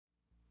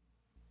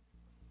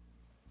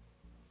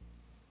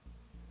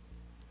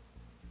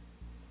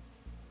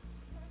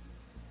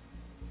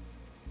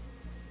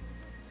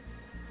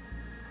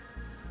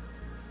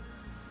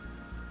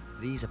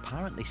these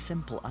apparently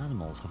simple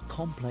animals have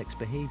complex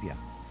behaviour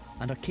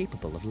and are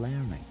capable of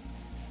learning.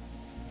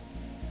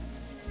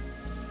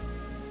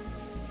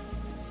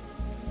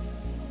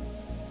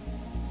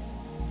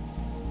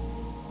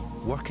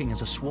 Working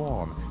as a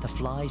swarm, the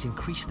flies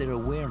increase their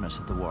awareness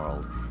of the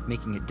world,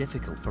 making it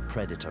difficult for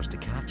predators to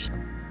catch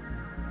them.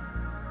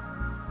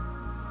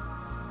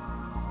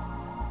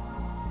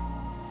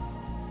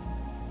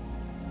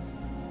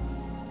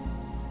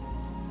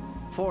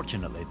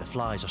 Fortunately, the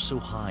flies are so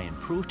high in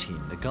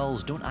protein, the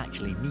gulls don't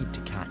actually need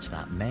to catch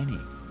that many.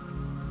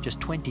 Just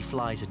 20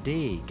 flies a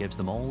day gives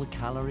them all the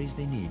calories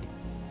they need.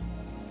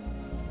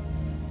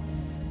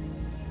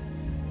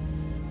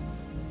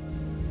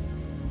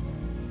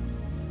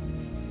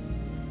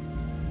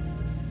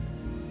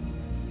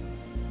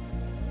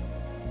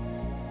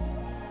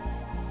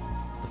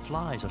 The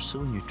flies are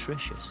so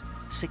nutritious,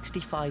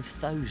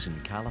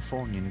 65,000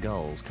 Californian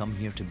gulls come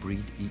here to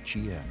breed each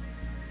year.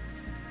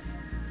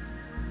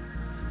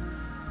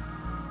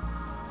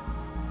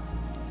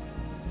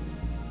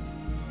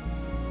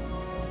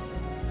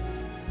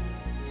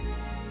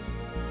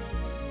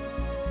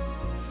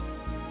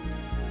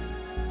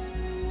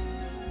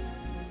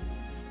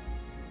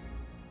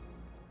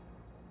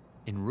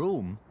 In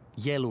Rome,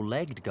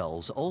 yellow-legged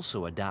gulls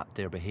also adapt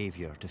their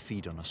behaviour to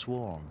feed on a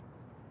swarm.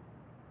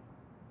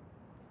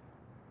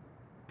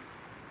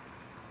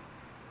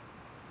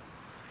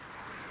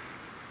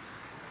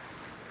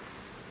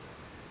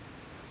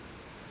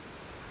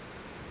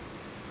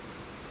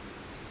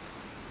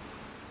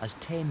 As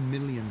 10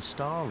 million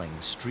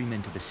starlings stream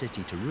into the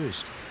city to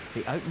roost,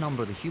 they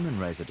outnumber the human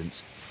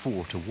residents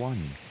 4 to 1.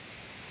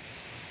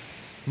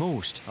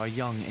 Most are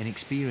young,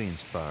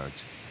 inexperienced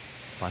birds.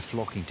 By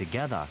flocking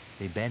together,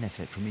 they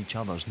benefit from each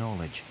other's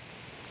knowledge.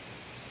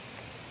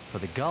 For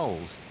the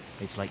gulls,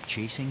 it's like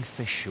chasing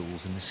fish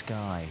shoals in the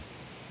sky.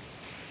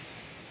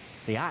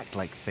 They act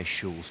like fish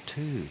shoals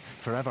too,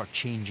 forever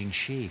changing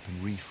shape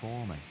and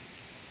reforming.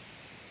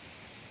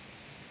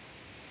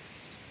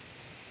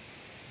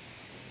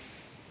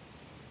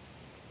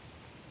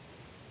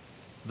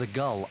 The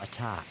gull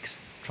attacks,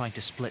 trying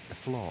to split the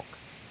flock.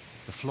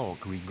 The flock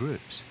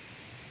regroups.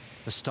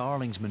 The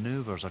starling's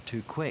maneuvers are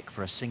too quick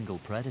for a single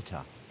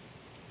predator.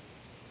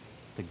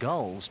 The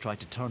gulls try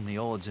to turn the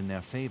odds in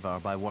their favour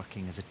by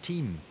working as a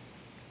team.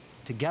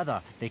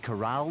 Together, they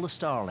corral the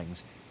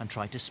starlings and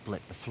try to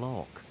split the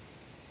flock.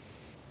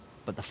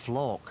 But the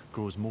flock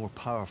grows more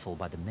powerful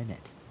by the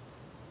minute.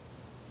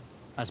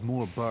 As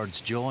more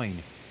birds join,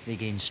 they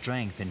gain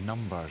strength in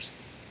numbers.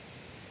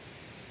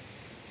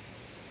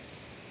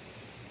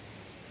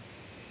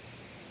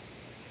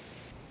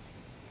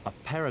 A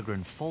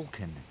peregrine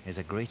falcon is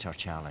a greater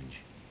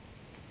challenge.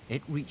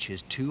 It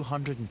reaches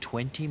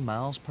 220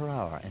 miles per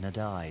hour in a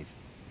dive.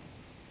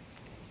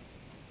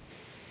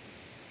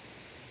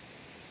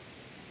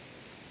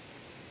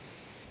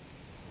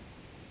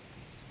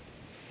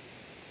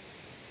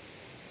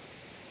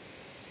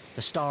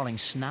 The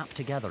starlings snap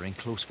together in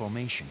close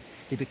formation.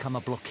 They become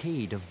a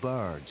blockade of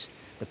birds.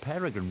 The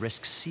peregrine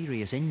risks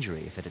serious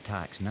injury if it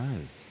attacks now.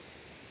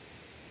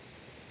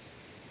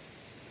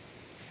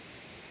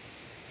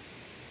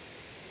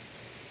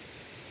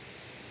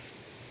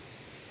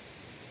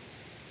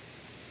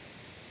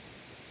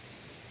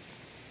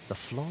 The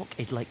flock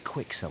is like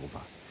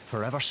quicksilver,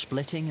 forever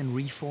splitting and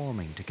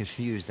reforming to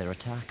confuse their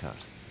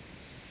attackers.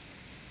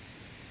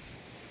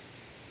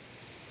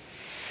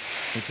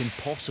 It's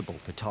impossible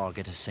to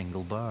target a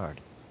single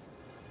bird.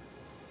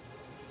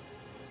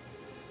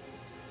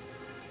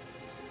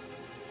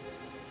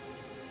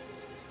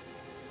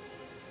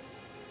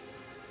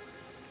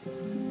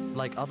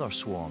 Like other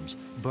swarms,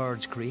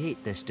 birds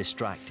create this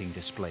distracting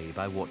display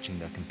by watching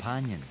their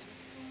companions.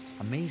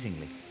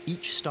 Amazingly,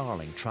 each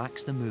starling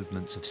tracks the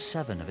movements of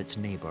 7 of its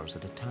neighbours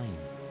at a time.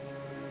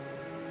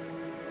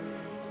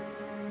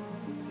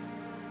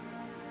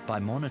 By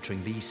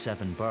monitoring these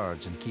 7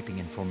 birds and keeping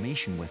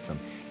information with them,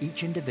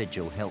 each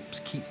individual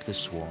helps keep the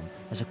swarm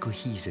as a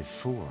cohesive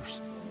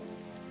force.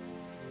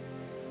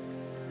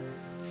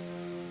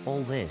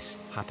 All this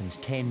happens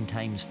 10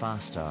 times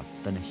faster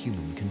than a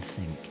human can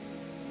think.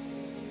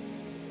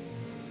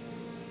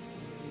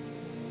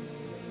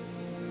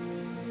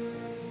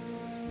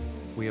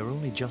 We are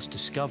only just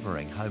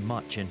discovering how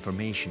much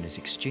information is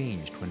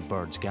exchanged when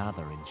birds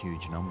gather in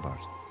huge numbers.